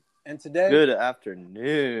And today, Good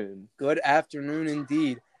afternoon. good afternoon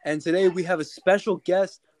indeed. And today we have a special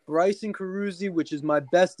guest, Bryson Carusi, which is my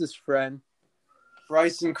bestest friend.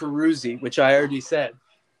 Bryson Carusi, which I already said.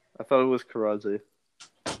 I thought it was Karazi.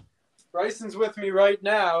 Bryson's with me right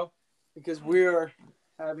now because we're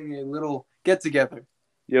having a little get together.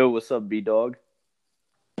 Yo, what's up, B-Dog?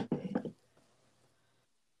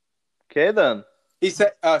 Okay, then. He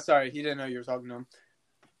said, sorry, he didn't know you were talking to him.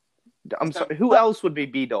 I'm sorry. Who else would be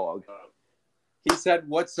B-Dog? He said,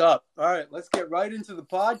 "What's up?" All right, let's get right into the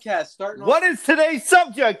podcast. Starting. What is today's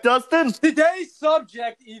subject, Dustin? Today's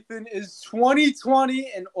subject, Ethan, is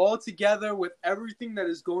 2020 and all together with everything that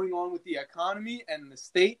is going on with the economy and the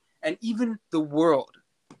state and even the world.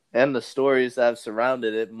 And the stories that have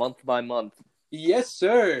surrounded it month by month. Yes,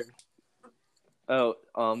 sir. Oh,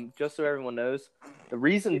 just so everyone knows, the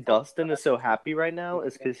reason Dustin is so happy right now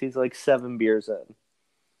is because he's like 7 beers in.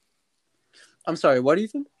 I'm sorry, what,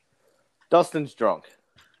 Ethan? Dustin's drunk.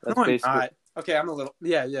 That's No, I'm basically. not. Okay, I'm a little.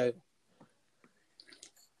 Yeah.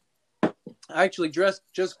 I actually just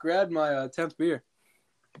grabbed my 10th beer.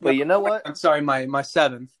 But you know what? I'm sorry, my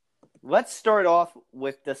 7th. Let's start off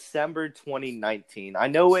with December 2019. I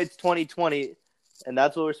know it's 2020, and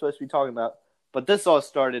that's what we're supposed to be talking about. But this all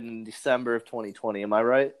started in December of 2020. Am I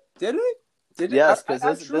right? Did it? Did it? Yes, I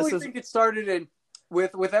because truly think it started in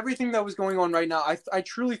with everything that was going on right now. I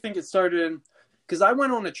truly think it started in because I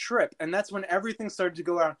went on a trip, and that's when everything started to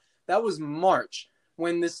go out. That was March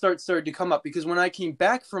when this started to come up. Because when I came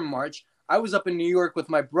back from March, I was up in New York with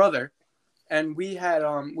my brother, and we had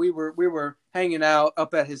we were hanging out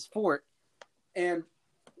up at his fort, and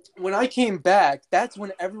when I came back, that's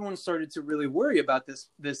when everyone started to really worry about this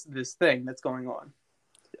thing that's going on.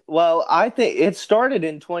 Well, I think it started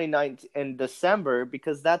in 2019 in December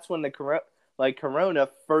because that's when the Corona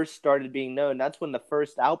first started being known. That's when the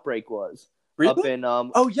first outbreak was. Really? Up in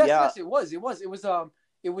Oh yes, yeah, yes, it was up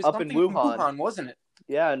something in Wuhan. in Wuhan, wasn't it?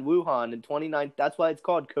 Yeah, in Wuhan in 2019. That's why it's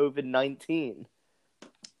called COVID-19.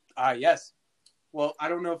 Yes. Well, I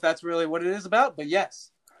don't know if that's really what it is about, but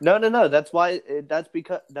yes. No. That's why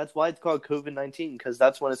it's called COVID-19 because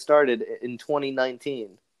that's when it started in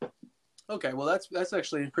 2019. Okay, well that's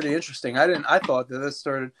actually pretty interesting. I thought that this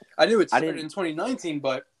started. I knew it started in 2019,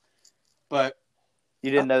 but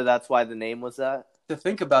you didn't know that's why the name was that. To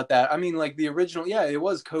think about that, I mean, like the original, yeah, it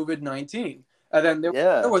was COVID-19, and then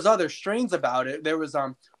there was other strains about it. There was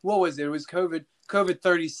what was it? It was COVID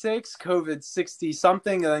 36, COVID 60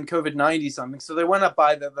 something, and then COVID 90 something. So they went up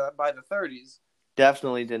by the 30s.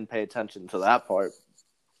 Definitely didn't pay attention to that part.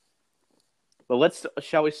 But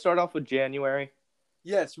shall we start off with January?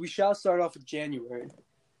 Yes, we shall start off with January.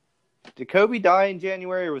 Did Kobe die in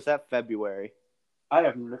January or was that February?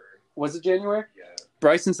 Was it January? Yeah.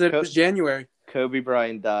 Bryson said it was January. Kobe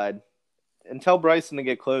Bryant died. And tell Bryson to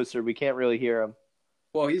get closer. We can't really hear him.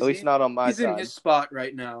 Well, at least not on my side. He's in his spot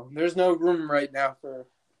right now. There's no room right now for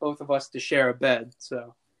both of us to share a bed.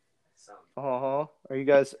 So. Are you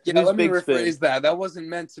guys? Yeah, let me rephrase that. That wasn't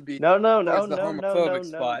meant to be. No. The homophobic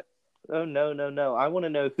spot. Oh no! I want to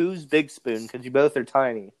know who's Big Spoon because you both are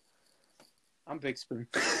tiny. I'm Big Spoon.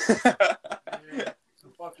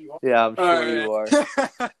 Yeah, I'm sure you are.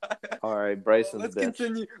 All right, Bryson's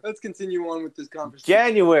bitch. Let's continue on with this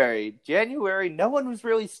conversation. January. No one was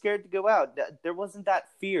really scared to go out. There wasn't that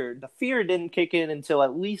fear. The fear didn't kick in until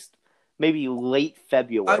at least maybe late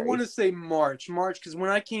February. I want to say March, because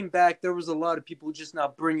when I came back, there was a lot of people just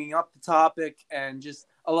not bringing up the topic, and just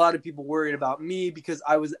a lot of people worried about me because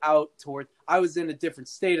I was I was in a different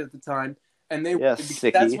state at the time, and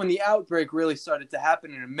that's when the outbreak really started to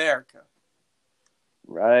happen in America.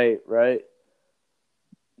 Right.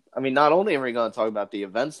 I mean, not only are we going to talk about the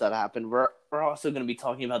events that happened, we're also going to be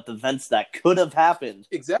talking about the events that could have happened.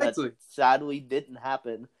 Exactly. That sadly didn't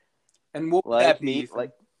happen. And what would that be?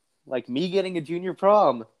 Like me getting a junior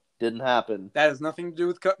prom didn't happen. That has nothing to do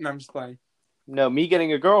with cutting. I'm just playing. No, me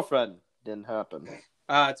getting a girlfriend didn't happen.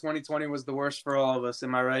 2020 was the worst for all of us.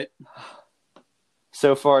 Am I right?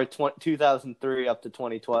 So far, 2003 up to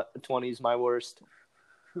 2020 is my worst.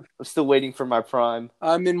 I'm still waiting for my prime.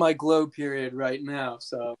 I'm in my glow period right now,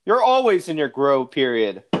 so. You're always in your grow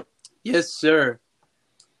period. Yes, sir.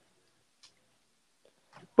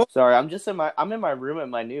 Sorry, I'm in my room at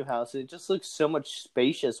my new house. It just looks so much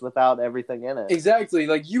spacious without everything in it. Exactly.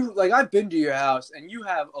 I've been to your house, and you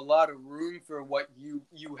have a lot of room for what you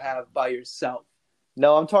have by yourself.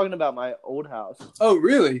 No, I'm talking about my old house. Oh,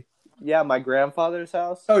 really? Yeah, my grandfather's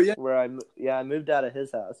house. Oh, yeah. Where I moved out of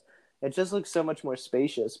his house. It just looks so much more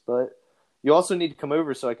spacious, but you also need to come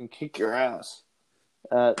over so I can kick your ass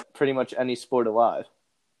at pretty much any sport alive.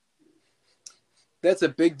 That's a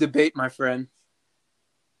big debate, my friend.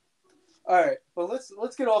 All right, well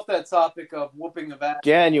let's get off that topic of whooping of ass.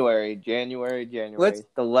 January. Let's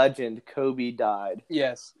The legend Kobe died.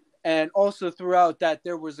 yes, and also throughout that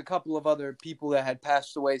there was a couple of other people that had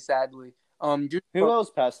passed away sadly. Who else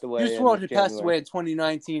passed away Juice in WRLD had passed January? away in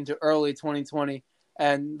 2019 to early 2020,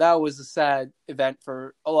 and that was a sad event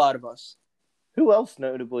for a lot of us. Who else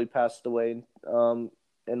notably passed away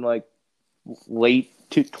in like late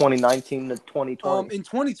 2019 to 2020? In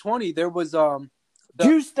 2020 there was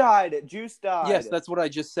Juice died. yes, that's what I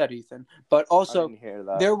just said, Ethan. But I also didn't hear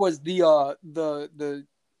that. there was the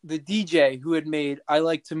DJ who had made "I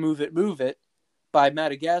Like to Move It" by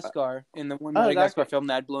Madagascar in the one Madagascar film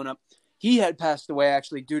that had blown up. He had passed away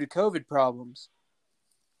actually due to COVID problems.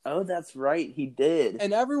 Oh, that's right. He did.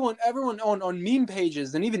 And everyone on meme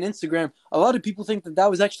pages and even Instagram, a lot of people think that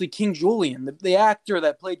was actually King Julian, the actor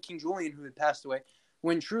that played King Julian who had passed away,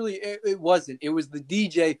 when truly it wasn't. It was the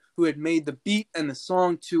DJ who had made the beat and the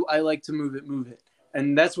song to "I Like to Move It."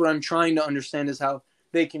 And that's what I'm trying to understand is how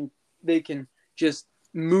they can just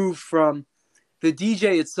move from the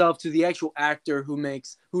DJ itself to the actual actor who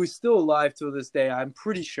is still alive to this day, I'm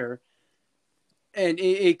pretty sure. And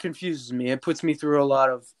it confuses me. It puts me through a lot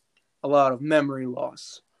of memory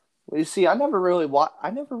loss. Well, you see, I never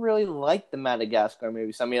really liked the Madagascar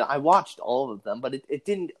movies. I mean, I watched all of them, but it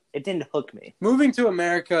didn't hook me. Moving to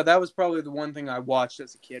America, that was probably the one thing I watched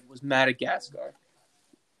as a kid was Madagascar.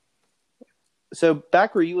 So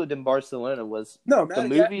back where you lived in Barcelona was the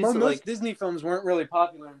movies most like Disney films weren't really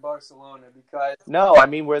popular in Barcelona because no, I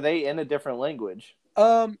mean, were they in a different language?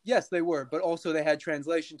 Yes, they were, but also they had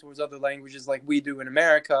translation towards other languages like we do in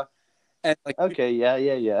America, and like okay,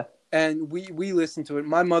 yeah. And we listened to it.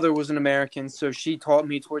 My mother was an American, so she taught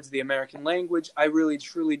me towards the American language. I really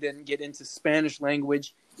truly didn't get into Spanish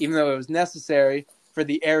language, even though it was necessary for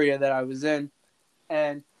the area that I was in,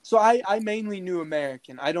 and so I mainly knew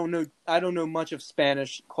American. I don't know much of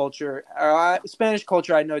Spanish culture. Spanish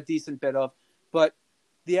culture I know a decent bit of, but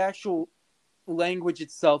the actual language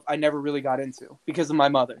itself I never really got into because of my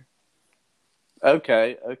mother.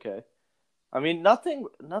 Okay. I mean, nothing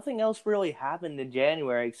else really happened in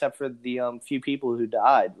January except for the few people who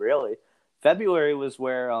died. Really, February was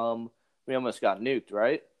where we almost got nuked,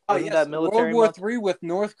 right? Wasn't yes, that military World War III with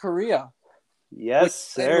North Korea. Yes,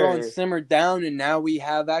 sir. Later on simmered down, and now we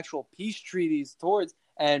have actual peace treaties towards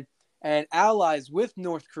and allies with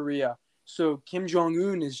North Korea. So Kim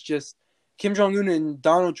Jong-un and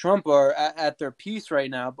Donald Trump are at their peace right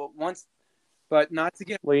now. But not to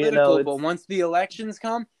get political, but once the elections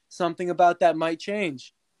come, something about that might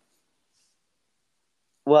change.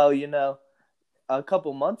 Well, a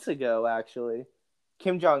couple months ago, actually,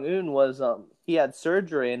 Kim Jong-un was he had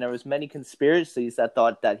surgery, and there was many conspiracies that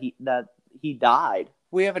thought that he died.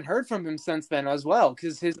 We haven't heard from him since then as well,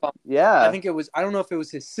 because his I think it was, I don't know if it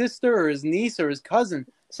was his sister or his niece or his cousin.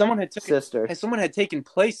 Someone had taken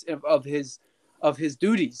place of his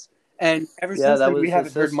duties, and ever since then we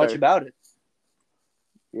haven't heard much about it.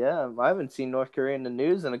 Yeah, I haven't seen North Korea in the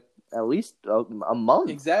news in at least a month.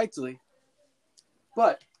 Exactly.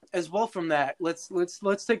 But as well from that, let's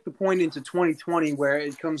take the point into 2020 where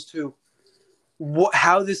it comes to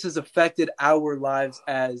how this has affected our lives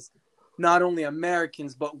as not only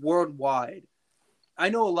Americans but worldwide. I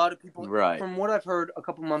know a lot of people, from what I've heard a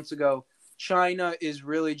couple months ago, China is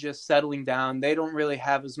really just settling down. They don't really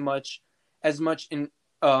have as much in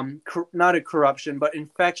not a corruption but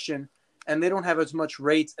infection, and they don't have as much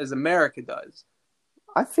rates as America does.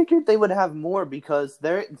 I figured they would have more because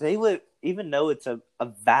they live, even though it's a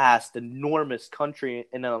vast, enormous country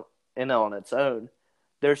in on its own,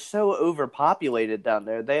 they're so overpopulated down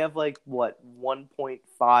there. They have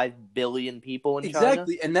 1.5 billion people in China.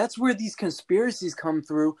 Exactly, and that's where these conspiracies come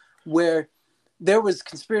through. Where there was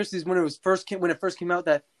conspiracies when it first came out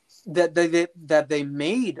that they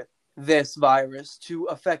made this virus to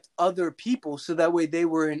affect other people, so that way they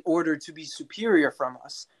were in order to be superior from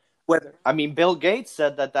us. Bill Gates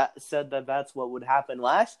said that's what would happen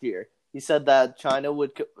last year. He said that China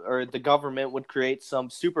or the government would create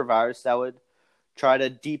some super virus that would try to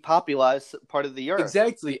depopulate part of the earth.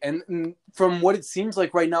 Exactly, and from what it seems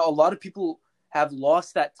like right now, a lot of people have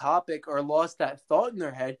lost that topic or lost that thought in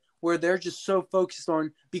their head, where they're just so focused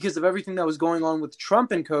on, because of everything that was going on with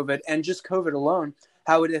Trump and COVID, and just COVID alone,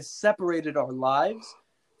 how it has separated our lives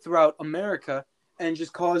throughout America and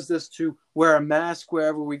just caused us to wear a mask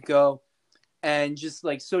wherever we go, and just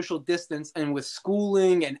social distance, and with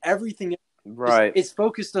schooling and everything. Right. It's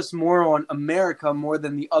focused us more on America more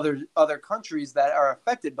than the other countries that are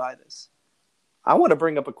affected by this. I want to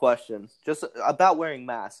bring up a question just about wearing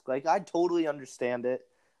masks. I totally understand it,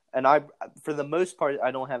 and for the most part, I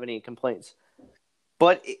don't have any complaints.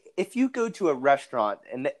 But if you go to a restaurant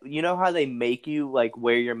and you know how they make you like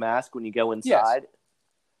wear your mask when you go Yes. inside?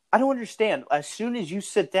 I don't understand. As soon as you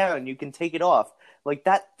sit down, you can take it off. Like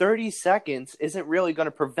that 30 seconds isn't really going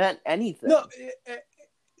to prevent anything. No,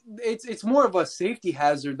 it's more of a safety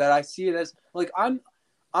hazard that I see it as. Like I'm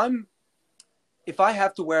if I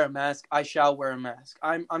have to wear a mask, I shall wear a mask.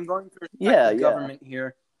 I'm going to respect the government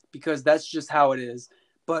here because that's just how it is.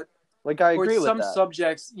 But like I for agree with some that.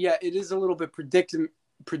 subjects, yeah, it is a little bit predicament.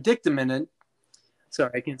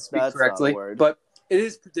 Sorry, I can't speak That's correctly, not a word. but it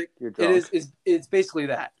is it's basically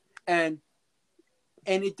that. And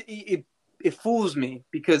it fools me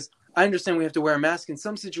because I understand we have to wear a mask in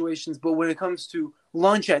some situations, but when it comes to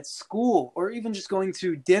lunch at school or even just going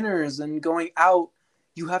to dinners and going out,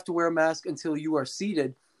 you have to wear a mask until you are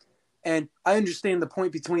seated. And I understand the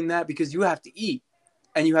point between that because you have to eat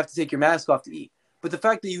and you have to take your mask off to eat. But the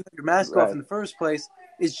fact that you have your mask off in the first place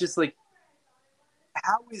is just like,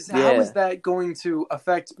 how is that going to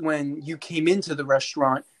affect when you came into the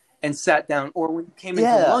restaurant and sat down, or when you came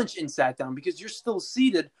into lunch and sat down, because you're still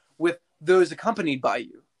seated with those accompanied by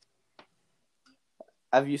you?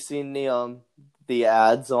 Have you seen the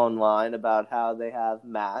ads online about how they have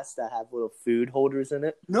masks that have little food holders in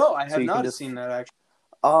it? No, I have not seen that actually.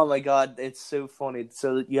 Oh my god, it's so funny.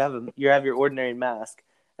 So you have your ordinary mask,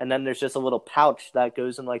 and then there's just a little pouch that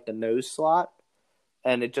goes in like the nose slot,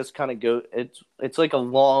 and it just kind of go. It's like a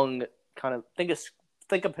long kind of think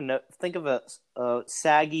of a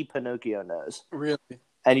saggy Pinocchio nose. Really?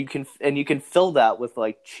 And you can fill that with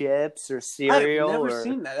like chips or cereal. I've never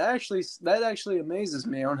seen that. That actually amazes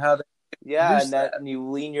me on how they and you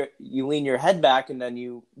lean your head back, and then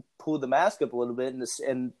you pull the mask up a little bit,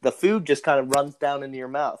 and the food just kind of runs down into your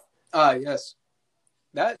mouth. Yes,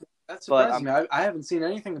 that surprises me. I haven't seen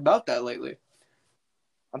anything about that lately.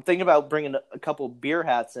 I'm thinking about bringing a couple beer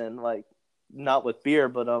hats in, like not with beer,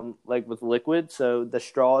 but like with liquid, so the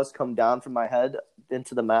straws come down from my head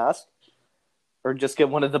into the mask. Or just get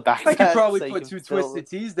one of the backpacks. I could probably put two Twisted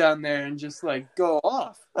Teas down there and just like go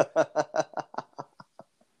off.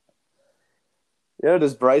 Yeah,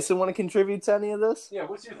 does Bryson want to contribute to any of this? Yeah,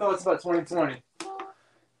 what's your thoughts about 2020? I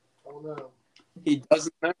don't know. He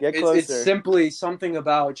doesn't know. Get closer. It's simply something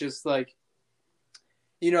about just like,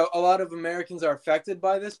 a lot of Americans are affected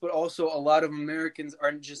by this, but also a lot of Americans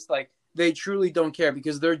are just like, they truly don't care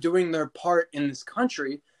because they're doing their part in this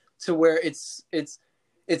country to where it's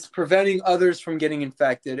preventing others from getting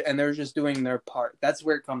infected, and they're just doing their part. That's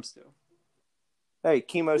where it comes to. Hey,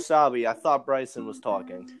 Kimosabi, I thought Bryson was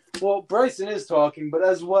talking. Well, Bryson is talking, but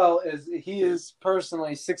as well as he is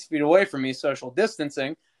personally 6 feet away from me, social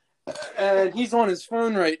distancing, and he's on his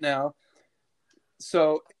phone right now.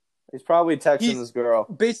 So he's probably texting this girl.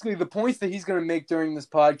 Basically, the points that he's going to make during this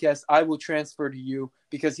podcast, I will transfer to you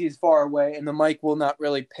because he's far away, and the mic will not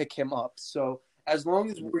really pick him up. So as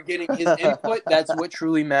long as we're getting his input, that's what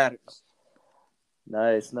truly matters.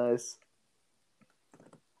 Nice.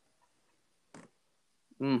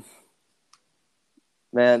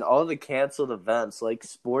 Man, all the canceled events, like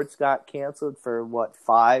sports got canceled for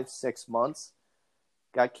 5-6 months?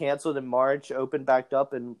 Got canceled in March, opened back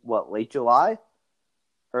up in late July?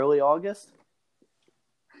 Early August?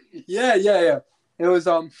 Yeah. It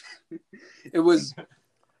was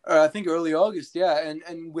I think early August, yeah.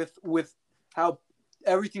 And with how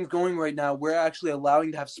everything's going right now, we're actually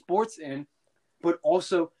allowing to have sports in, but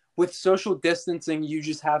also with social distancing, you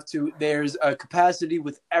just have to, there's a capacity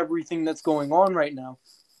with everything that's going on right now.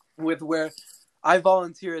 With where I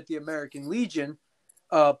volunteer at the American Legion,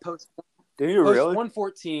 post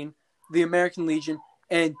 114, the American Legion,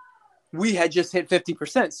 and we had just hit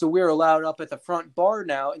 50%. So we're allowed up at the front bar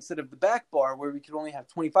now instead of the back bar where we could only have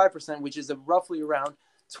 25%, which is roughly around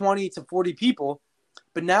 20 to 40 people.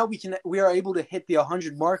 But now we are able to hit the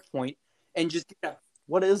 100 mark point and just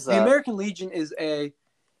What is that? The American Legion is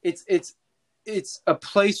it's a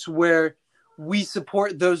place where we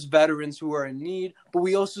support those veterans who are in need, but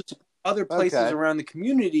we also support other places around the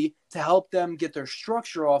community to help them get their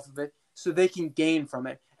structure off of it so they can gain from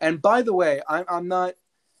it. And by the way, I'm not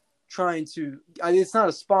trying to, it's not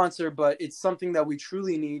a sponsor, but it's something that we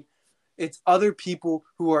truly need. It's other people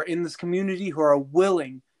who are in this community who are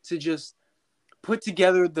willing to just put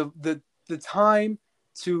together the time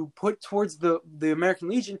to put towards the American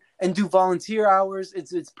Legion and do volunteer hours.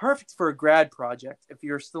 It's perfect for a grad project if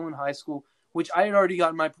you're still in high school, which I had already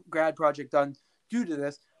gotten my grad project done due to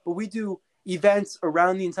this. But we do events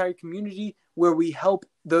around the entire community where we help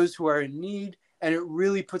those who are in need, and it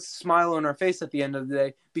really puts a smile on our face at the end of the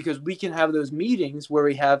day because we can have those meetings where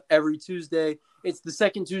we have every Tuesday. It's the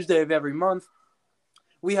second Tuesday of every month.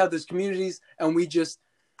 We have those communities, and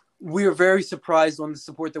we are very surprised on the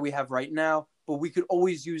support that we have right now, but we could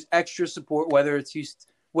always use extra support, whether it's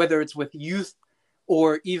with youth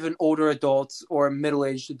or even older adults or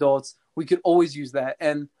middle-aged adults. We could always use that.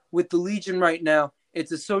 And with the Legion right now,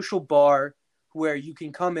 it's a social bar where you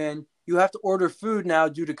can come in. You have to order food now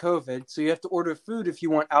due to COVID. So you have to order food if you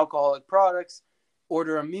want alcoholic products,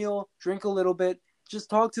 order a meal, drink a little bit, just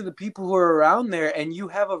talk to the people who are around there, and you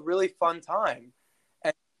have a really fun time.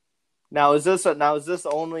 Now is this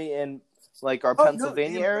only in like our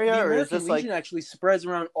Pennsylvania area, the or is American this Legion like actually spreads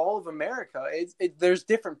around all of America? There's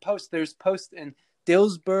different posts. There's posts in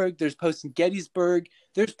Dillsburg. There's posts in Gettysburg.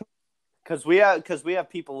 Because we have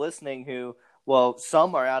people listening who, well,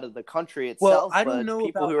 some are out of the country itself, I don't but know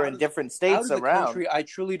people about who are in different states out of the around. country, I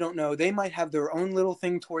truly don't know. They might have their own little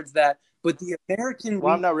thing towards that, but the American.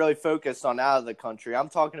 Well, I'm not really focused on out of the country. I'm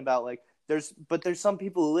talking about like there's some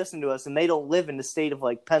people who listen to us and they don't live in the state of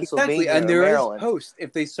like Pennsylvania and or there Maryland. is post.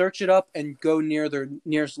 If they search it up and go near their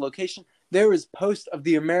nearest location, there is post of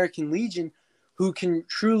the American Legion who can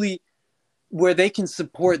truly, where they can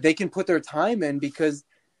support, they can put their time in, because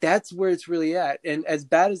that's where it's really at. And as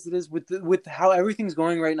bad as it is with how everything's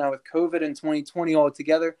going right now with COVID and 2020 all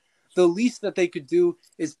together, the least that they could do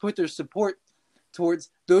is put their support towards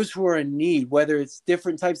those who are in need, whether it's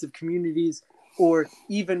different types of communities or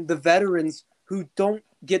even the veterans who don't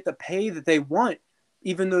get the pay that they want,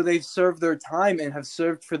 even though they've served their time and have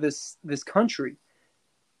served for this country.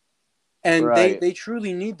 And right. they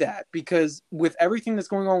truly need that, because with everything that's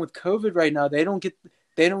going on with COVID right now, they don't get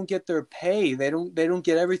their pay. They don't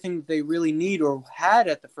get everything that they really need or had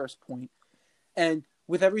at the first point. And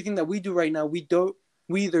with everything that we do right now, we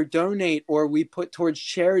either donate or we put towards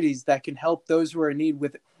charities that can help those who are in need,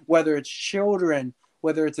 with whether it's children,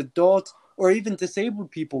 whether it's adults, or even disabled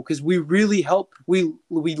people, because we really help. We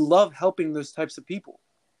love helping those types of people.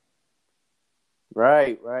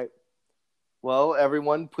 Right. Well,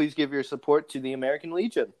 everyone, please give your support to the American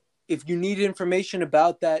Legion. If you need information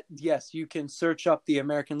about that, yes, you can search up the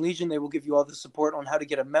American Legion. They will give you all the support on how to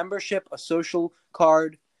get a membership, a social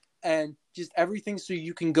card, and just everything, so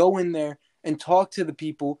you can go in there and talk to the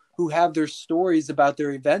people who have their stories about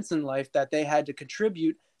their events in life that they had to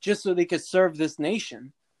contribute just so they could serve this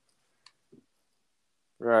nation.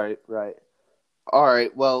 Right. All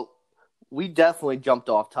right, well, we definitely jumped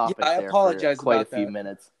off topic I there apologize for quite about a few that.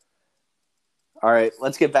 minutes. All right,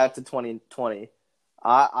 let's get back to 2020.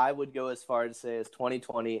 I would go as far to say as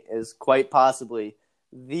 2020 is quite possibly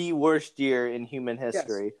the worst year in human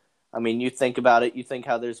history. Yes. I mean, you think about it, you think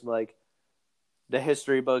how there's like the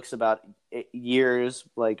history books about years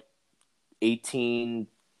like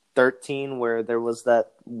 1813 where there was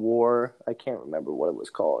that war. I can't remember what it was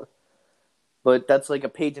called. But that's like a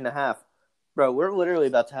page and a half. Bro, we're literally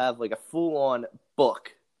about to have like a full-on book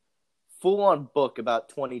about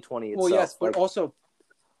 2020 itself. Well, yes, but like also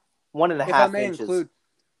 1.5 if I may inches. include,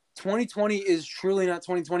 2020 is truly not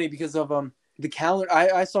 2020 because of the calendar.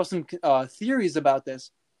 I saw some theories about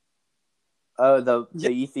this. Oh, the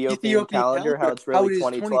Ethiopian calendar, how it's really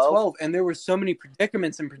 2012. And there were so many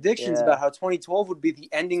predicaments and predictions about how 2012 would be the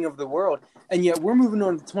ending of the world. And yet we're moving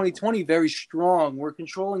on to 2020 very strong. We're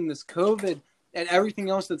controlling this COVID and everything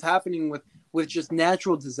else that's happening with just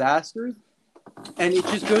natural disasters. And it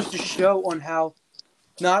just goes to show on how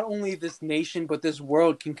not only this nation, but this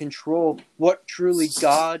world can control what truly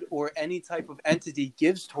God or any type of entity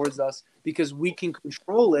gives towards us, because we can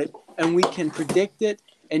control it and we can predict it.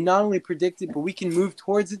 And not only predict it, but we can move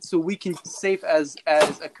towards it, so we can be safe as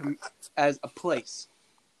a place.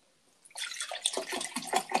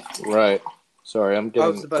 Right. Sorry, I'm getting I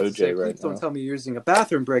was about OJ to say, right please now. don't tell me you're using a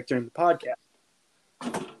bathroom break during the podcast.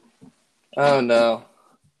 Oh no,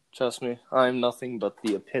 trust me, I'm nothing but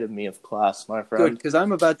the epitome of class, my friend. Good, because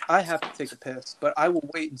I have to take a piss, but I will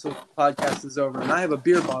wait until the podcast is over, and I have a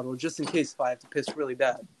beer bottle just in case if I have to piss really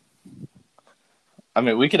bad. I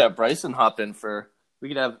mean, we could have Bryson hop in for. We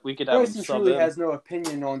could have Bryson truly has no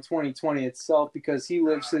opinion on 2020 itself, because he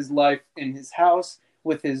lives his life in his house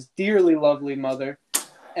with his dearly lovely mother,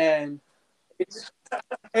 and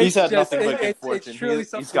he's had nothing but good fortune. It's truly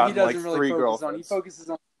something he's gotten he doesn't like really 3 focus girlfriends. on. He focuses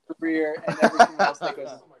on his career and everything else that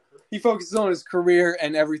goes. He focuses on his career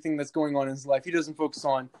and everything that's going on in his life. He doesn't focus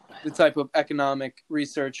on the type of economic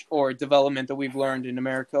research or development that we've learned in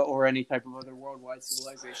America or any type of other worldwide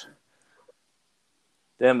civilization.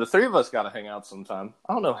 Damn, the 3 of us got to hang out sometime.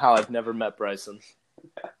 I don't know how I've never met Bryson.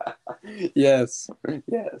 Yes. Or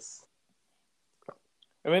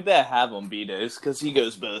maybe I have on B-days, because he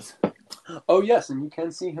goes both. Oh, yes, and you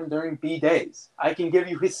can see him during B-days. I can give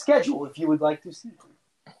you his schedule if you would like to see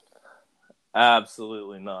him.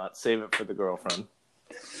 Absolutely not. Save it for the girlfriend.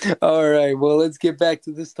 All right, well, let's get back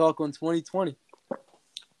to this talk on 2020.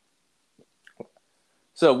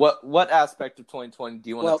 So what aspect of 2020 do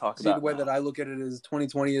you want to talk See, about the way now? that I look at it is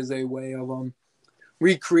 2020 is a way of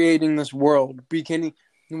recreating this world.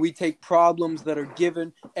 We take problems that are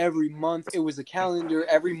given every month. It was a calendar.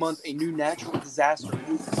 Every month, a new natural disaster, a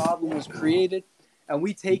new problem was created, and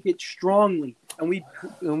we take it strongly, and we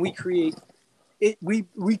create it.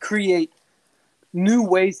 We create new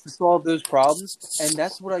ways to solve those problems, and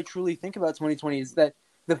that's what I truly think about 2020 is that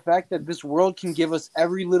the fact that this world can give us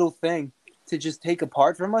every little thing to just take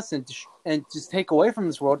apart from us and just take away from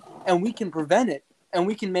this world, and we can prevent it, and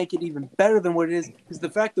we can make it even better than what it is, because the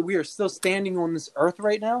fact that we are still standing on this earth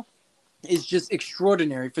right now is just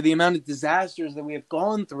extraordinary for the amount of disasters that we have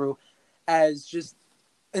gone through as just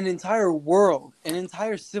an entire world, an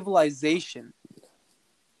entire civilization.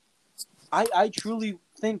 I truly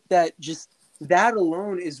think that just that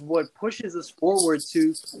alone is what pushes us forward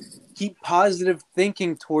to keep positive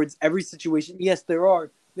thinking towards every situation. Yes, there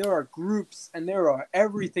are groups and there are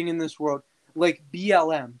everything in this world like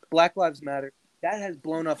BLM, Black Lives Matter, that has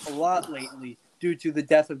blown up a lot lately due to the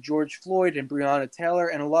death of George Floyd and Breonna Taylor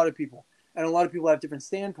and a lot of people. And a lot of people have different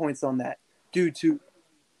standpoints on that due to...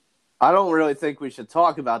 I don't really think we should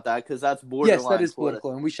talk about that because that's borderline. Yes, that is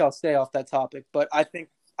political, and we shall stay off that topic. But I think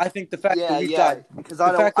the fact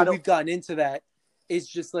that we've gotten into that is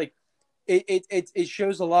just like it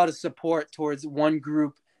shows a lot of support towards one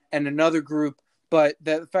group and another group, but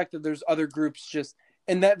the fact that there's other groups just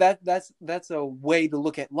and that's a way to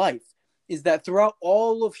look at life, is that throughout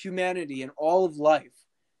all of humanity and all of life,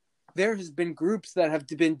 there has been groups that have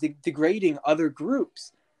been degrading other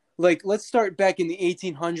groups. Like, let's start back in the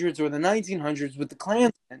 1800s or the 1900s with the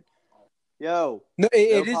Klansmen. No,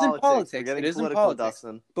 it isn't politics. It isn't politics.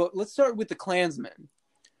 Dustin. But let's start with the Klansmen.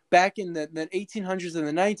 Back in the 1800s and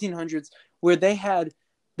the 1900s, where they had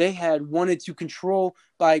wanted to control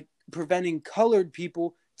by preventing colored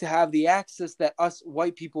people to have the access that us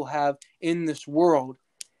white people have in this world.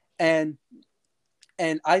 And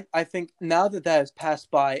I think now that has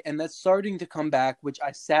passed by and that's starting to come back, which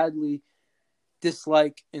I sadly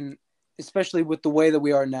dislike, and especially with the way that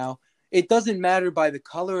we are now, it doesn't matter by the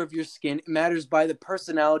color of your skin. It matters by the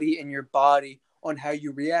personality in your body on how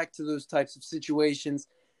you react to those types of situations.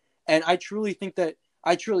 And I truly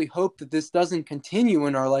hope that this doesn't continue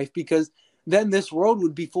in our life, because then this world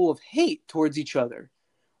would be full of hate towards each other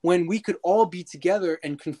when we could all be together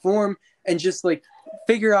and conform and just like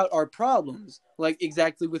figure out our problems, like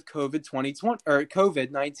exactly with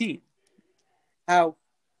COVID-19. How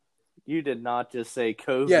you did not just say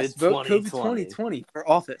COVID. Yes, vote COVID 2020 for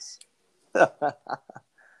office.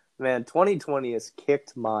 Man, 2020 has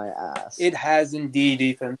kicked my ass. It has indeed,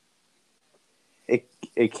 Ethan. It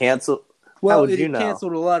canceled. Well, it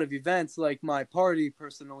canceled a lot of events, like my party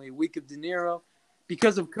personally, Week of De Niro,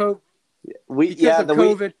 because of COVID. We happen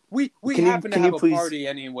to have a party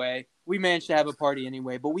anyway. We managed to have a party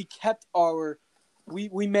anyway, but we kept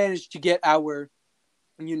we managed to get our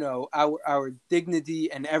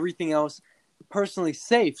dignity and everything else personally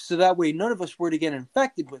safe, so that way none of us were to get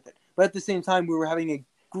infected with it. But at the same time, we were having a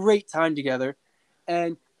great time together.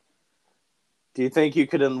 And do you think you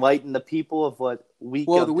could enlighten the people of what the Week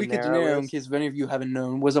of De Niro, in case if any of you haven't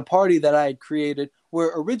known, was a party that I had created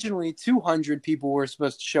where originally 200 people were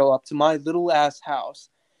supposed to show up to my little ass house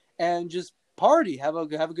and just party, have a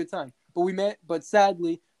good time. But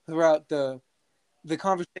sadly, throughout the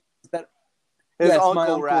conversations that my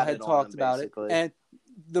uncle had talked about it, and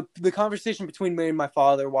the conversation between me and my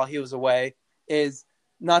father while he was away is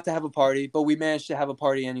not to have a party, but we managed to have a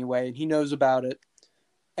party anyway, and he knows about it.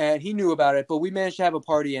 And he knew about it, but we managed to have a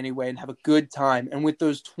party anyway and have a good time. And with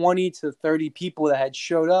those 20 to 30 people that had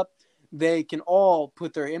showed up, they can all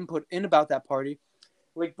put their input in about that party.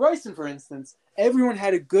 Like Bryson, for instance, everyone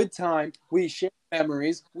had a good time. We shared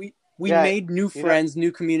memories. We made new friends,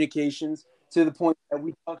 new communications, to the point that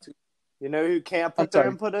we talked to. You know who can't put their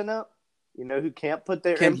input in it? You know who can't put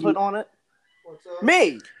their input on it?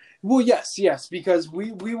 Me! Well, yes, because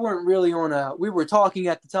we weren't really we were talking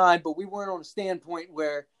at the time, but we weren't on a standpoint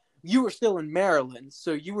where you were still in Maryland,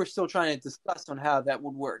 so you were still trying to discuss on how that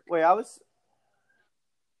would work. Wait,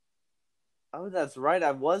 Oh, that's right.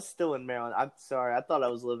 I was still in Maryland. I'm sorry. I thought I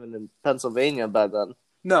was living in Pennsylvania by then.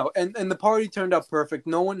 No, and the party turned out perfect.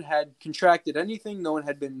 No one had contracted anything. No one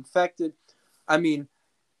had been infected. I mean,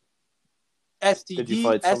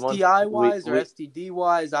 STI-wise or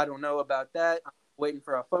STD-wise, I don't know about that. I'm waiting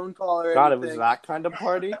for a phone call or anything. It was that kind of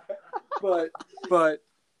party? But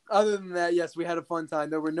other than that, yes, we had a fun time.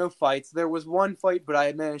 There were no fights. There was one fight, but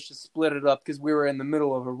I managed to split it up because we were in the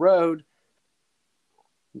middle of a road.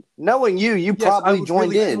 Knowing you, Yes, I probably would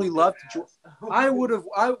joined really, in. really love to join. I would have.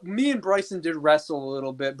 Me and Bryson did wrestle a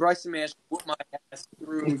little bit. Bryson managed to put my ass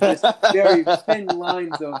through just very thin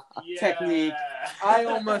lines of technique. I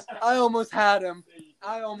almost had him.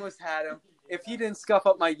 If he didn't scuff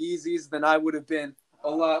up my Yeezys, then I would have been a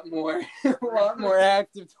lot more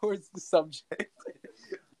active towards the subject.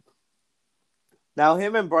 Now,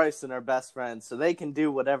 him and Bryson are best friends, so they can do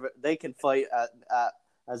whatever. They can fight at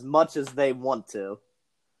as much as they want to.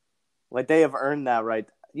 Like, they have earned that right.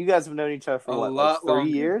 You guys have known each other for like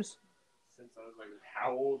 3 years? Since I was like,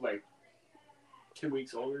 how old? Like 2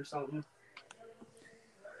 weeks old or something?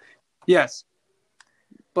 Yes.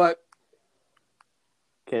 But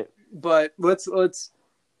Okay. But let's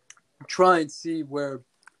try and see where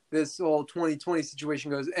this whole 2020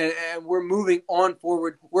 situation goes. And we're moving on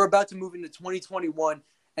forward. We're about to move into 2021,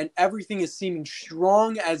 and everything is seeming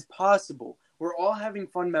strong as possible. We're all having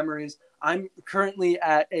fun memories. I'm currently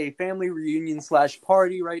at a family reunion /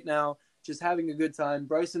 party right now, just having a good time.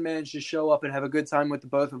 Bryson managed to show up and have a good time with the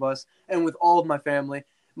both of us and with all of my family.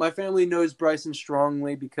 My family knows Bryson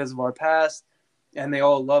strongly because of our past, and they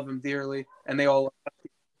all love him dearly, and they all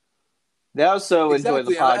They also enjoy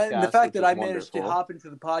the podcast. And the fact that I wonderful. managed to hop into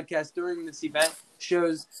the podcast during this event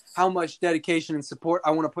shows how much dedication and support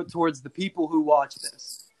I want to put towards the people who watch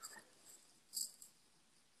this.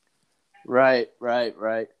 Right.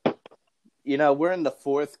 You know, we're in the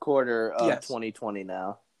fourth quarter of Yes. 2020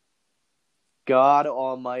 now. God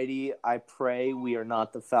Almighty, I pray we are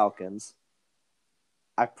not the Falcons.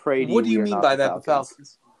 I pray to you. What do you we are mean not by the that, the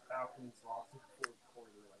Falcons? Falcons lost in the fourth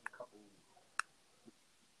quarter like a couple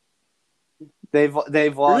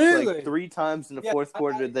They've lost Really? like 3 times in the Yeah, fourth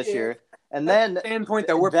quarter this yeah. year, and then Standpoint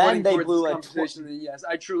that we're then putting they towards blew this a competition. Yes,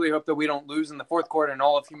 I truly hope that we don't lose in the fourth quarter and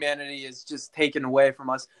all of humanity is just taken away from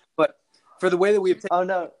us. But for the way that we've taken, oh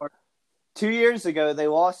no, 2 years ago they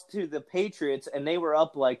lost to the Patriots, and they were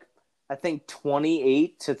up like I think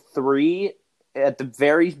 28-3 at the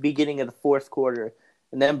very beginning of the fourth quarter,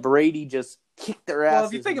 and then Brady just kicked their asses. well,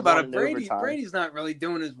 if you think about it, and won in overtime. Brady's not really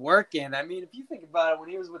doing his work in. I mean, if you think about it, when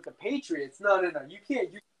he was with the Patriots, no, you can't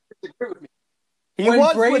disagree with me. He when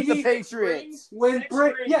was Brady- with the Patriots. When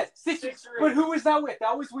Six rings. but who was that with?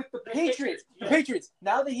 That was with the Patriots. The Patriots.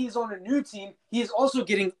 Now that he's on a new team, he is also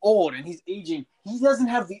getting old and he's aging. He doesn't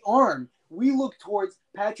have the arm. We look towards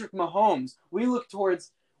Patrick Mahomes. We look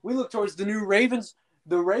towards the new Ravens.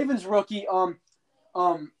 The Ravens rookie.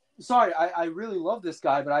 Sorry, I really love this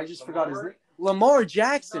guy, but I just forgot his name. Lamar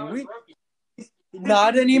Jackson.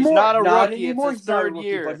 Not anymore. He's not a rookie. Anymore. It's his He's not a third rookie,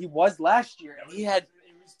 year. but he was last year. And he had.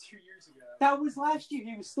 It was 2 years ago. That was last year.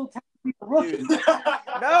 He was still technically a rookie.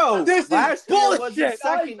 No, This last is year bullshit. was the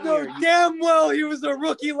second I know year. damn well he was a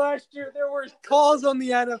rookie last year. There were calls on the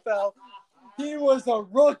NFL. He was a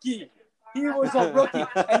rookie.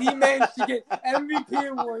 And he managed to get MVP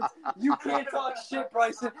awards. You can't talk shit,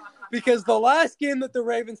 Bryson, because the last game that the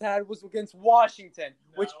Ravens had was against Washington,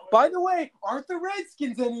 which, by the way, aren't the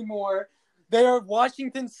Redskins anymore. They are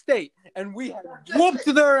Washington State, and we had whooped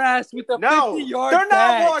their ass with a 50-yard they're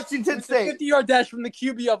dash. not Washington With State. the 50-yard dash from the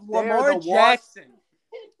QB of They're Lamar the Jackson.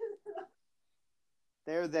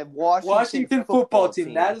 They're the Washington football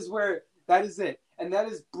team. That is it. And that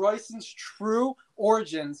is Bryson's true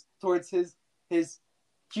origins towards his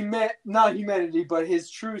not humanity, but his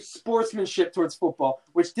true sportsmanship towards football,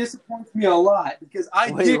 which disappoints me a lot because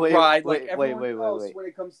I ride like everyone else when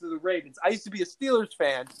it comes to the Ravens. I used to be a Steelers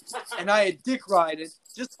fan, and I had dick rided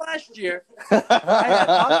just last year. I had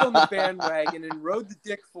hopped on the bandwagon and rode the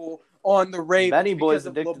dick full on the Ravens. Many boys because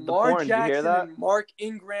of addicted to Lamar porn. Did you hear Jackson that? and Mark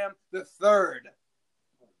Ingram III.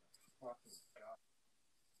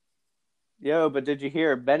 Yo, but did you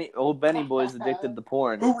hear old Benny boy's addicted to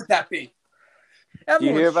porn? Who would that be? you hear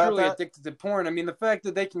Everyone's about truly that? addicted to porn. I mean, the fact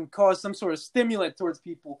that they can cause some sort of stimulant towards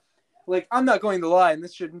people. Like, I'm not going to lie, and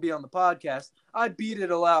this shouldn't be on the podcast. I beat it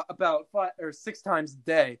about 5 or 6 times a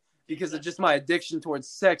day because of just my addiction towards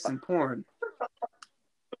sex and porn.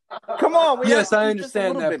 Come on. Yes, I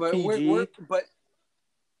understand that, but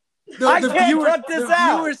the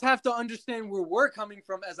viewers have to understand where we're coming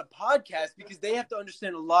from as a podcast because they have to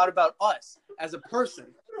understand a lot about us as a person.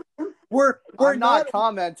 We're not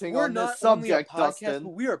commenting on this subject, podcast, Dustin. but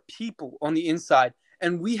we are people on the inside,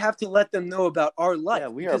 and we have to let them know about our life. Yeah,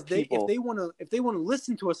 we are people. If they want to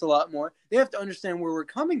listen to us a lot more, they have to understand where we're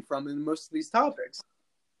coming from in most of these topics.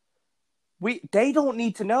 They don't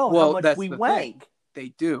need to know Well, how much that's we the wank. They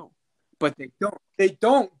do, but they don't. They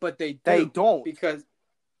don't, but they do. They don't. Because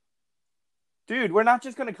Dude, we're not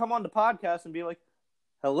just going to come on the podcast and be like,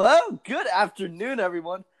 hello, good afternoon,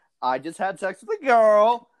 everyone. I just had sex with a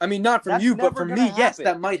girl. I mean, not from That's you, but never from gonna me, yes, happen.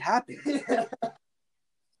 that might happen.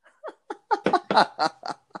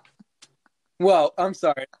 Well, I'm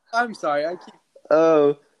sorry. I keep.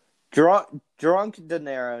 Oh, drunk De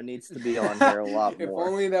Niro needs to be on here a lot If more.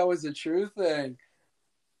 only that was a true thing.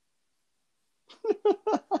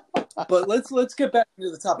 But let's get back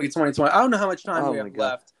into the topic of 2020. I don't know how much time Oh we my have God.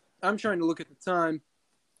 left. I'm trying to look at the time.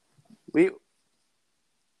 We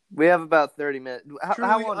have about 30 minutes. How Truly,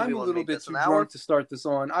 long do I'm we a want to little make bit this? too An hour? drunk to start this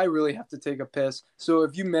on. I really have to take a piss. So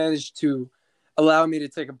if you manage to allow me to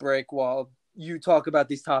take a break while you talk about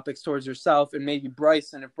these topics towards yourself and maybe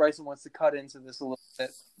Bryson, if Bryson wants to cut into this a little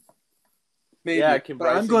bit. Maybe. Yeah, can but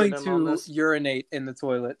I'm Bryson going get in on to this? urinate in the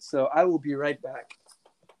toilet, so I will be right back.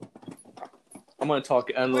 I'm going to talk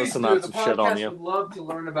endless Please do. amounts The of shit on podcast you. would love to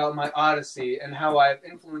learn about my odyssey and how I've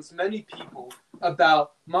influenced many people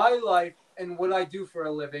about my life and what I do for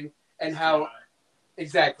a living and how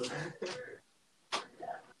exactly.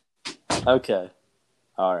 Okay.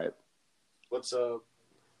 All right. What's up?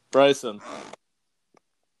 Bryson.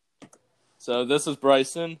 So this is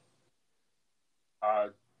Bryson.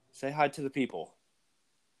 Say hi to the people.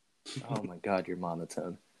 Oh my God, you're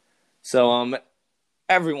monotone. So,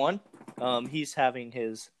 everyone, he's having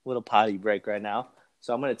his little potty break right now.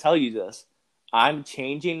 So I'm going to tell you this. I'm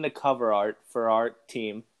changing the cover art for our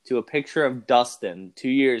team to a picture of Dustin 2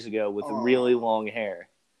 years ago with really long hair.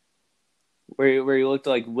 Where he looked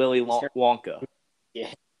like Willy Wonka.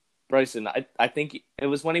 Yeah. Bryson, I think it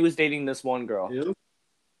was when he was dating this one girl. Who?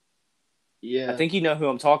 Yeah. I think you know who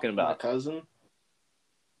I'm talking my about. cousin.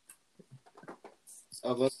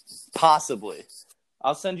 Possibly.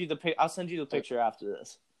 I'll send you the picture after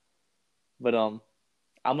this. But I'm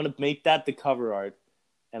gonna make that the cover art,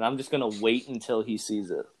 and I'm just gonna wait until he sees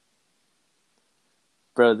it.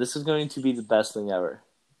 Bro, this is going to be the best thing ever.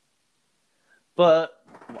 But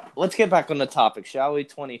let's get back on the topic, shall we?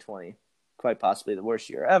 2020, quite possibly the worst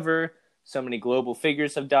year ever. So many global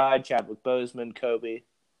figures have died: Chadwick Boseman, Kobe.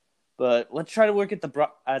 But let's try to work at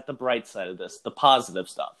the bright side of this, the positive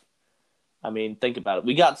stuff. I mean, think about it.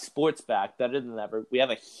 We got sports back better than ever. We have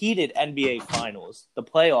a heated NBA Finals, the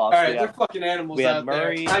playoffs. All right, they're fucking animals we had out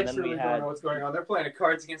Murray, there. I and then truly we don't had- know what's going on. They're playing at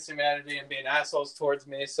Cards Against Humanity and being assholes towards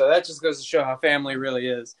me. So that just goes to show how family really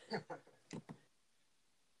is.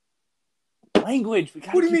 Language. We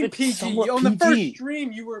gotta What do you keep mean it PG? somewhat On the PG. first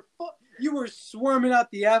stream, you were swarming out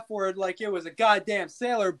the F word like it was a goddamn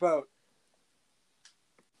sailor boat.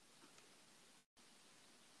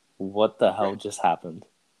 What the hell just happened?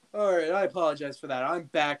 All right, I apologize for that. I'm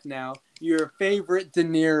back now. Your favorite De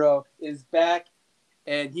Niro is back,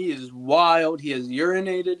 and he is wild. He has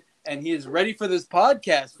urinated, and he is ready for this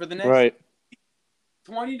podcast for the next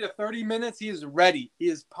 20 to 30 minutes. He is ready. He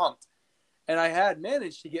is pumped. And I had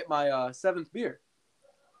managed to get my seventh beer.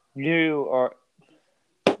 You are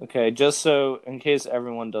okay. Just so in case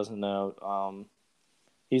everyone doesn't know,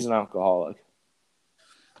 he's an alcoholic.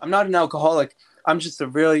 I'm not an alcoholic. I'm just a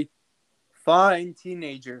really fine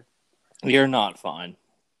teenager. You're not fine.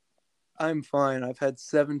 I'm fine. I've had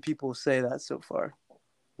 7 people say that so far.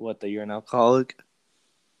 What? That you're an alcoholic?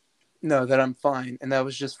 No, that I'm fine. And that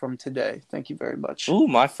was just from today. Thank you very much. Ooh,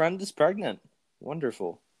 my friend is pregnant.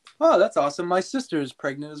 Wonderful. Oh, that's awesome. My sister is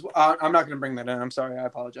pregnant as well. I'm not going to bring that in. I'm sorry. I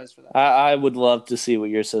apologize for that. I would love to see what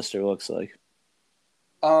your sister looks like.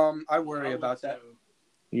 I worry about that.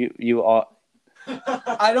 You are.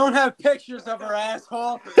 I don't have pictures of her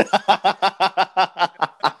asshole.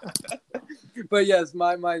 But yes,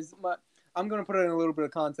 my I'm going to put it in a little bit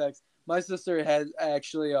of context. My sister has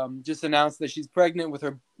actually just announced that she's pregnant with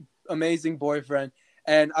her amazing boyfriend,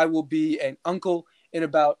 and I will be an uncle in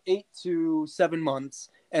about 8 to 7 months,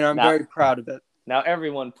 and I'm very proud of it. Now,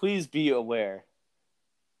 everyone, please be aware.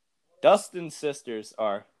 Dustin's sisters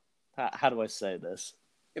are. How do I say this?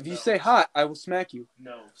 If you say hot, I will smack you.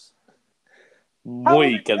 No.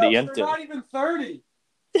 Muy They're caliente. not even 30.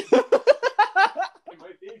 It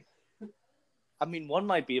might be. I mean, one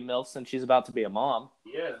might be a MILF since she's about to be a mom.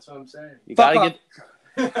 Yeah, that's what I'm saying. You Fuck gotta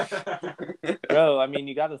off. get, bro. I mean,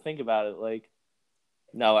 you got to think about it. Like,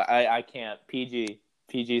 no, I can't.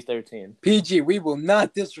 PG-13. PG, we will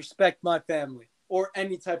not disrespect my family or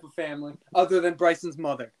any type of family other than Bryson's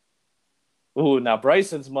mother. Ooh, now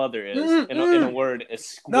Bryson's mother is, in a word,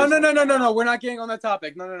 exquisite. No. We're not getting on that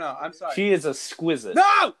topic. No. I'm sorry. She is exquisite.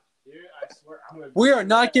 No! Dude, I swear, I'm gonna... We are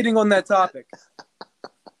not getting on that topic.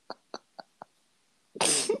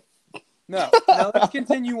 No. Now let's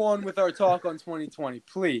continue on with our talk on 2020,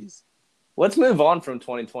 please. Let's move on from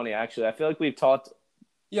 2020, actually. I feel like we've talked...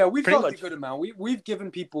 Yeah, we've Pretty talked much. a good amount. We've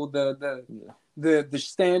given people the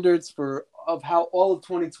standards of how all of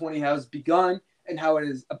 2020 has begun and how it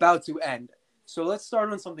is about to end. So let's start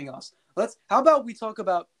on something else. How about we talk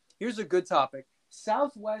about, here's a good topic,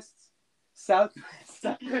 Southwest's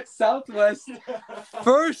Southwest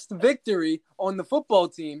first victory on the football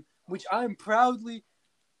team, which I am proudly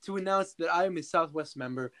to announce that I am a Southwest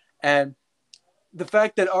member. And the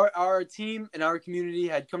fact that our team and our community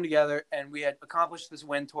had come together and we had accomplished this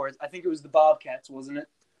win towards, I think it was the Bobcats, wasn't it?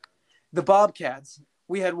 The Bobcats.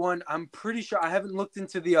 We had won. I'm pretty sure. I haven't looked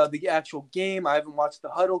into the actual game. I haven't watched the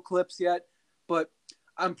huddle clips yet, but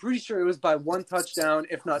I'm pretty sure it was by one touchdown,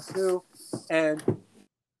 if not two, and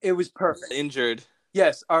it was perfect. Injured.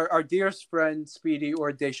 Yes, our dearest friend Speedy,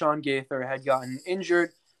 or Deshaun Gaither, had gotten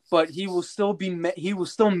injured, but he will still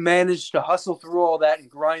manage to hustle through all that and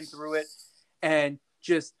grind through it, and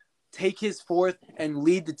just take his fourth and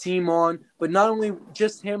lead the team on. But not only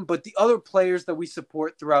just him, but the other players that we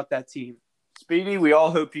support throughout that team. Speedy, we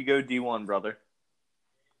all hope you go D1, brother.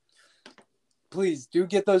 Please do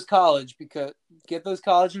get those college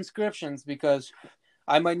inscriptions, because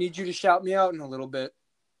I might need you to shout me out in a little bit.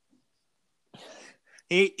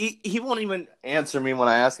 He won't even answer me when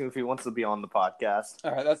I ask him if he wants to be on the podcast.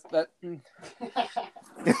 All right, that's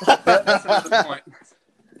another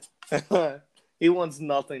point. He wants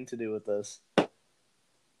nothing to do with this.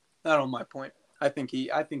 Not on my point. I think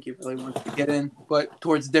he really wants to get in, but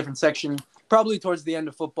towards a different section, probably towards the end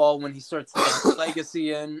of football, when he starts to get his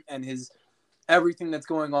legacy in and his everything that's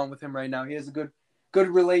going on with him right now. He has a good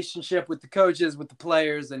relationship with the coaches, with the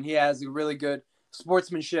players, and he has a really good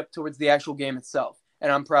sportsmanship towards the actual game itself.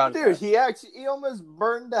 And I'm proud of that. Dude, he almost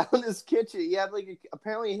burned down his kitchen. He had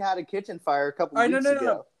apparently he had a kitchen fire a couple weeks ago.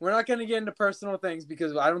 No. We're not going to get into personal things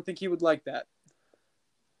because I don't think he would like that.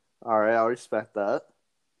 All right, I'll respect that.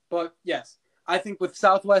 But yes, I think with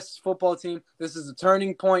Southwest's football team, this is a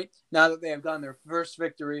turning point now that they have gotten their first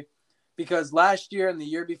victory. Because last year and the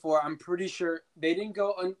year before, I'm pretty sure they didn't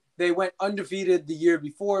they went undefeated the year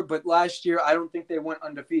before, but last year I don't think they went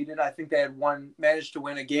undefeated. I think they had managed to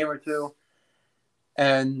win a game or two.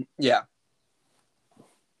 And yeah.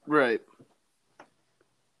 Right.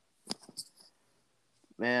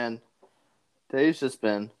 Man, today's just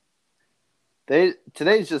been How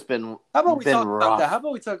about we talk rough. about that? How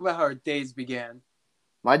about we talk about how our days began?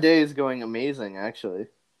 My day is going amazing, actually.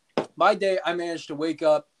 My day, I managed to wake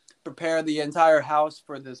up, prepare the entire house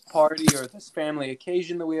for this party or this family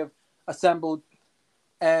occasion that we have assembled,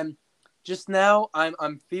 and just now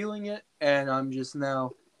I'm feeling it, and I'm just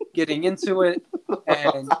now getting into it,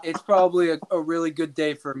 and it's probably a really good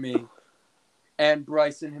day for me. And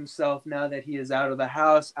Bryson himself, now that he is out of the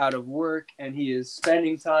house, out of work, and he is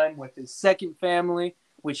spending time with his second family,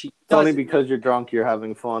 which he doesn't. Only because you're drunk, you're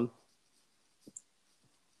having fun.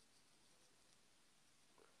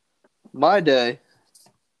 My day's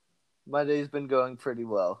been going pretty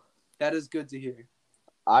well. That is good to hear.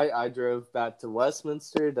 I drove back to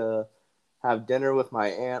Westminster to have dinner with my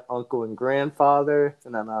aunt, uncle, and grandfather,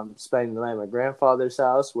 and then I'm spending the night at my grandfather's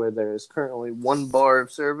house, where there is currently one bar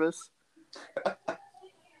of service.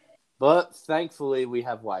 But thankfully, we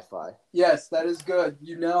have Wi-Fi. Yes, that is good.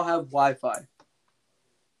 You now have Wi-Fi.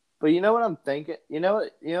 But you know what I'm thinking? You know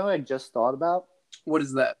what I just thought about? What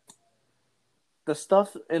is that? The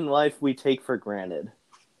stuff in life we take for granted.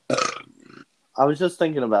 I was just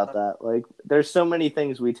thinking about that. Like, there's so many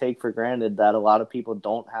things we take for granted that a lot of people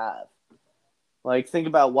don't have. Like, think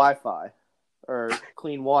about Wi-Fi or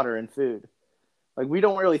clean water and food. Like, we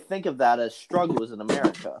don't really think of that as struggles in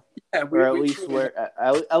America. Yeah, or at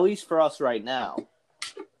least for us right now.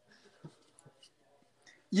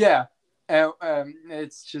 Yeah.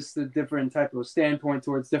 It's just a different type of standpoint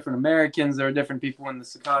towards different Americans. There are different people in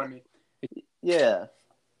this economy. Yeah.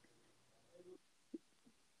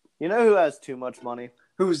 You know who has too much money?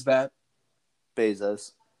 Who's that?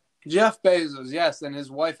 Bezos. Jeff Bezos, yes, and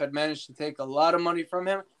his wife had managed to take a lot of money from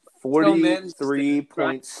him.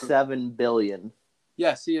 $43.7 billion.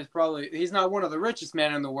 Yes, he's not one of the richest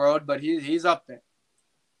men in the world, but he's up there.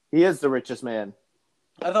 He is the richest man.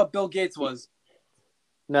 I thought Bill Gates was.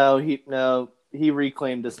 No, he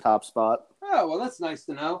reclaimed his top spot. Oh, well, that's nice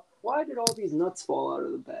to know. Why did all these nuts fall out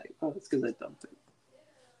of the bag? Oh, it's because I dumped it.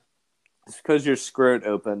 It's because your scrot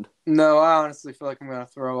opened. No, I honestly feel like I'm going to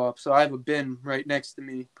throw up. So I have a bin right next to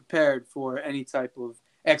me prepared for any type of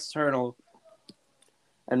external.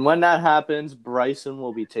 And when that happens, Bryson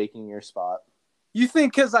will be taking your spot. You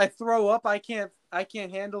think because I throw up I can't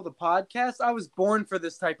handle the podcast? I was born for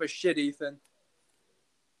this type of shit, Ethan.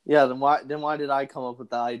 Yeah, then why did I come up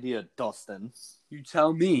with the idea, Dustin? You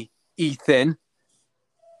tell me, Ethan.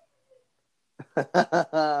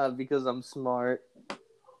 Because I'm smart.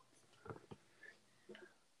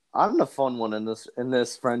 I'm the fun one in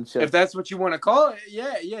this friendship. If that's what you want to call it,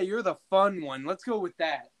 yeah, you're the fun one. Let's go with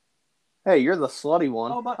that. Hey, you're the slutty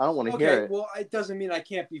one. Oh, my, I don't want to okay, hear it. well, it doesn't mean I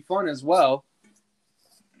can't be fun as well.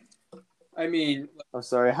 I mean, I'm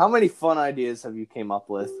sorry. How many fun ideas have you came up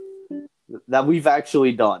with that we've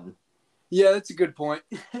actually done? yeah, that's a good point.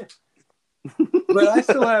 But I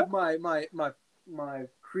still have my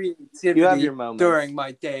creativity You have your moments. during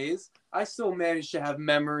my days. I still manage to have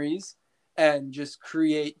memories and just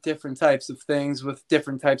create different types of things with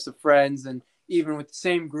different types of friends, and even with the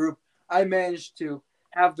same group, I managed to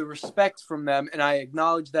have the respect from them, and I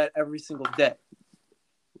acknowledge that every single day.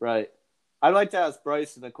 Right. I'd like to ask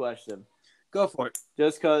Bryson a question. Go for it.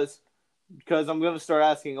 Just because I'm going to start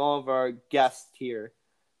asking all of our guests here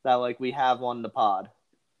that we have on the pod.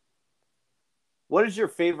 What is your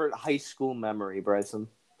favorite high school memory, Bryson?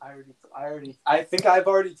 I think I've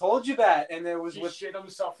already told you that, and it was He with. shit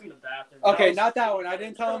himself in the bathroom. Okay, not that one. I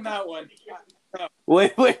didn't tell him that one.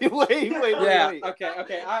 Wait. Yeah.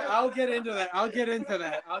 Okay. I'll get into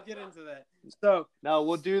that. So No,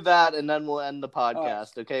 we'll do that, and then we'll end the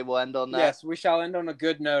podcast. Okay, we'll end on that. yes, we shall end on a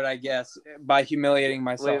good note, I guess, by humiliating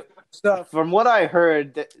myself. Wait, So from what I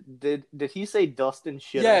heard, did he say Dustin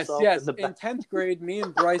shit himself? yes. In the In 10th grade, me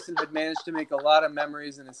and Bryson had managed to make a lot of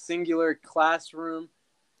memories in a singular classroom.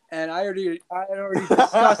 And I had already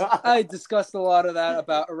discussed I had discussed a lot of that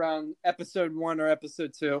about around episode 1 or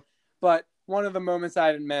episode 2. But one of the moments I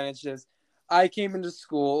hadn't managed is I came into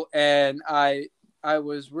school and I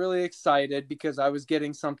was really excited because I was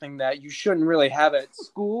getting something that you shouldn't really have at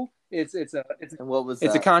school. It's And what was a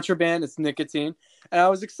that? contraband. It's nicotine, and I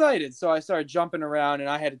was excited. So I started jumping around, and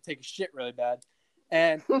I had to take a shit really bad.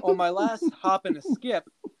 And on my last hop and a skip,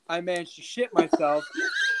 I managed to shit myself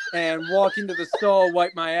and walk into the stall,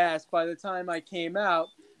 wipe my ass. By the time I came out,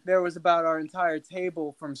 there was about our entire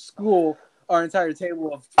table from school, our entire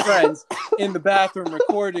table of friends in the bathroom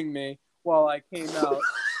recording me while I came out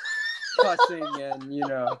cussing and.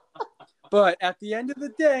 But at the end of the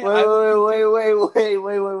day, Wait.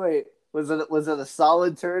 Was it a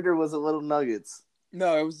solid turd or was it little nuggets?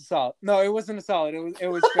 No, it was a solid. No, it wasn't a solid. It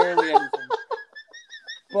was barely anything.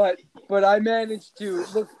 But I managed to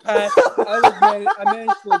look past. I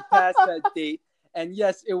managed to look past that date, and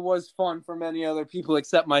yes, it was fun for many other people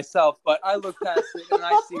except myself. But I looked past it, and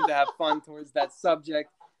I seem to have fun towards that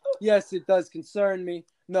subject. Yes, it does concern me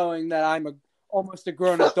knowing that I'm almost a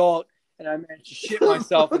grown adult, and I managed to shit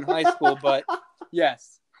myself in high school. But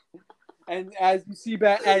yes, and as you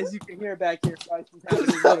can hear back here, Bryson's having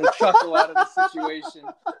a little chuckle out of the situation.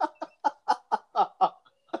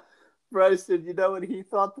 Bryson, you know what he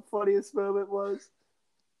thought the funniest moment was?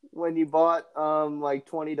 When you bought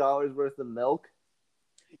 $20 worth of milk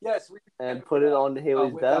Yes, and put it on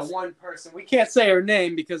Haley's with desk. that one person. We can't say her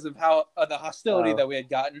name because of how the hostility Oh. that we had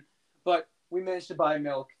gotten, but we managed to buy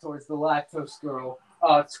milk towards the lactose girl,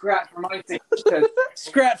 Scrat from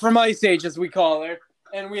Ice Age, as we call her,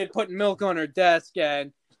 and we had put milk on her desk,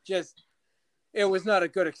 and just it was not a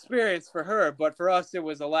good experience for her, but for us, it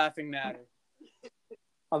was a laughing matter.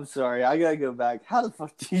 I'm sorry, I gotta go back. How the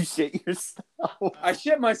fuck do you shit yourself? I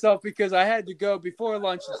shit myself because I had to go before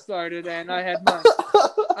lunch had started, and I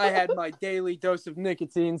had my daily dose of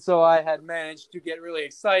nicotine, so I had managed to get really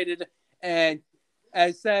excited. And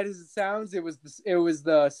as sad as it sounds, it was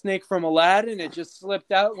the snake from Aladdin. It just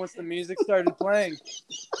slipped out once the music started playing.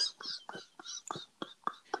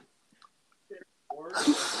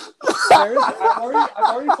 I've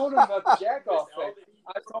already told him about the jack off thing.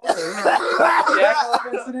 I told him about the jack off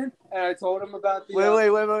incident, and I told him about the. Wait.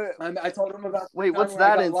 I told him about. Wait, the what's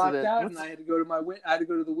time when I that got locked incident? out, and I had to go to I had to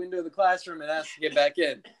go to the window of the classroom and ask to get back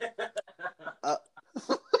in.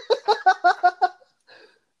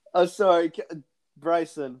 I'm sorry,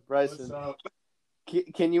 Bryson. What's up?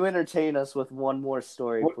 Can you entertain us with one more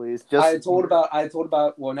story, please? I told about.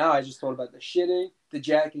 Well, now I just told about the shitting, the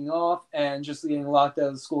jacking off, and just getting locked out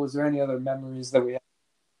of school. Is there any other memories that we have?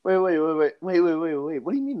 Wait. What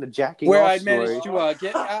do you mean the jacking Where off I story? managed to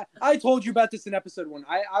get. I told you about this in episode 1.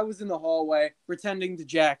 I was in the hallway pretending to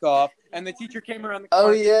jack off, and the teacher came around the corner. Oh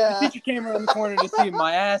yeah. The teacher came around the corner to see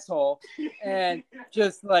my asshole, and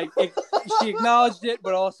just she acknowledged it,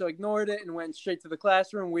 but also ignored it, and went straight to the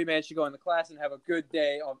classroom. We managed to go in the class and have a good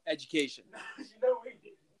day of education.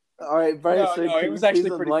 All right, Bryson. No, it was actually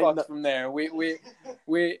pretty fucked from there.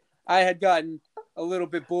 I had gotten a little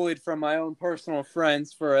bit bullied from my own personal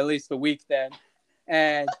friends for at least a week then,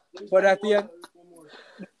 but at the end.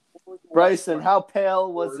 Bryson, how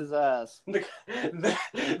pale was his ass? The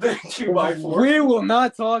 2x4. We will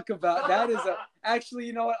not talk about that. Actually,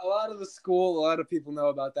 you know what? A lot of people know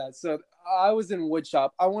about that. So I was in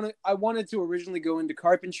woodshop. I wanted to originally go into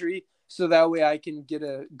carpentry so that way I can get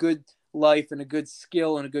a good life and a good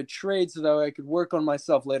skill and a good trade so that way I could work on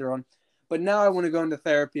myself later on. But now I want to go into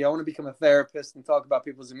therapy. I want to become a therapist and talk about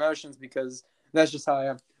people's emotions because that's just how I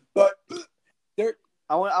am. But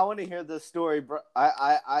I want to hear this story.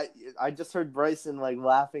 I just heard Bryson like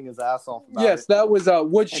laughing his ass off about yes, it. that was a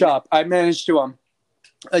wood shop. I managed to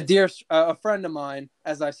a friend of mine,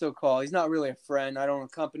 as I so call. He's not really a friend. I don't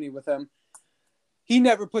accompany with him. He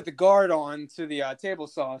never put the guard on to the table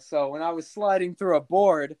saw. So when I was sliding through a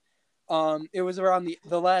board, it was around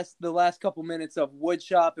the last couple minutes of wood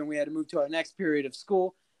shop, and we had to move to our next period of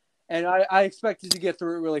school. And I expected to get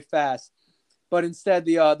through it really fast. But instead,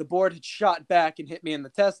 the board had shot back and hit me in the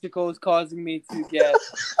testicles, causing me to get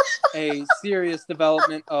a serious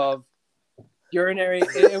development of urinary.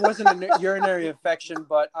 It wasn't a urinary infection,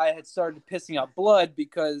 but I had started pissing out blood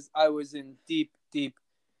because I was in deep, deep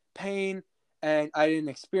pain, and I didn't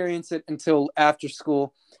experience it until after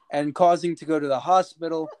school, and causing to go to the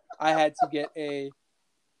hospital. I had to get a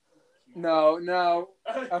no.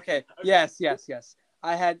 Okay, yes.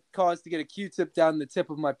 I had caused to get a Q-tip down the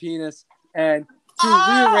tip of my penis. And to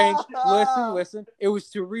rearrange, listen. It was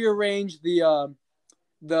to rearrange the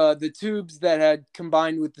tubes that had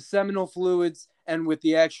combined with the seminal fluids and with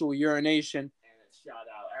the actual urination.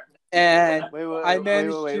 And I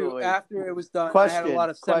managed to, after it was done, I had a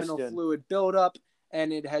lot of seminal fluid buildup,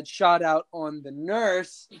 and it had shot out on the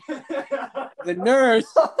nurse. The nurse,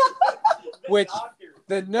 which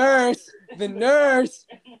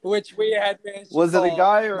we had managed to Was it a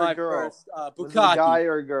guy or my a girl? First, was it a guy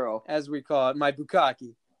or a girl? As we call it, my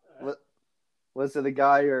bukkake. Was it a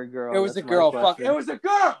guy or a girl? It was a girl. Fuck, it was a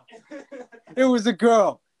girl. It was a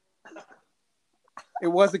girl. It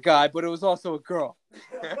was a guy, but it was also a girl.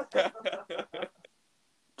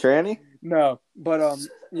 Tranny? No, but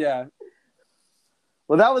yeah.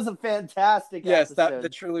 Well, that was a fantastic episode. Yes,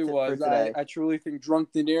 that truly was. I truly think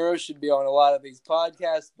Drunk De Niro should be on a lot of these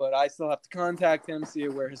podcasts, but I still have to contact him, see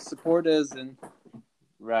where his support is. And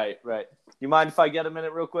Right. You mind if I get a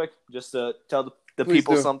minute real quick? Just to tell the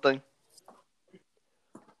people something?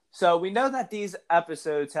 So we know that these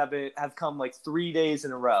episodes have come like 3 days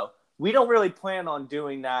in a row. We don't really plan on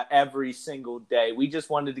doing that every single day. We just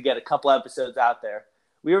wanted to get a couple episodes out there.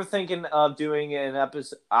 We were thinking of doing an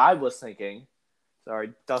episode. I was thinking.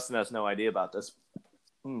 Sorry, Dustin has no idea about this.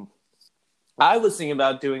 I was thinking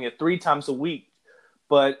about doing it 3 times a week,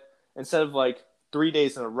 but instead of like 3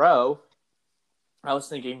 days in a row, I was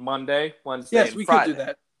thinking Monday, Wednesday, and Friday. Yes, we could do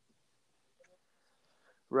that.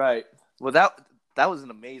 Right. Well, that was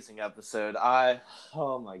an amazing episode.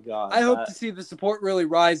 Oh my God. I hope to see the support really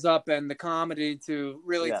rise up and the comedy to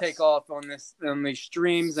really take off on these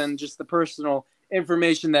streams and just the personal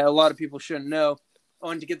information that a lot of people shouldn't know.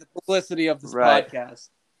 On to get the publicity of this podcast.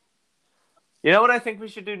 You know what I think we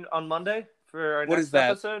should do on Monday for our next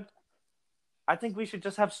episode? I think we should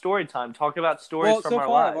just have story time. Talk about stories from our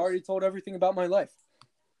lives. I've already told everything about my life.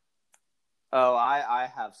 Oh, I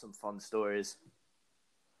have some fun stories.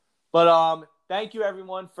 But thank you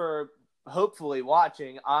everyone for hopefully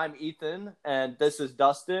watching. I'm Ethan, and this is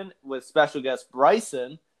Dustin with special guest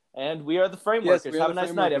Bryson, and we are the Frameworkers. Have a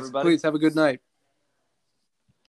nice night, everybody. Please have a good night.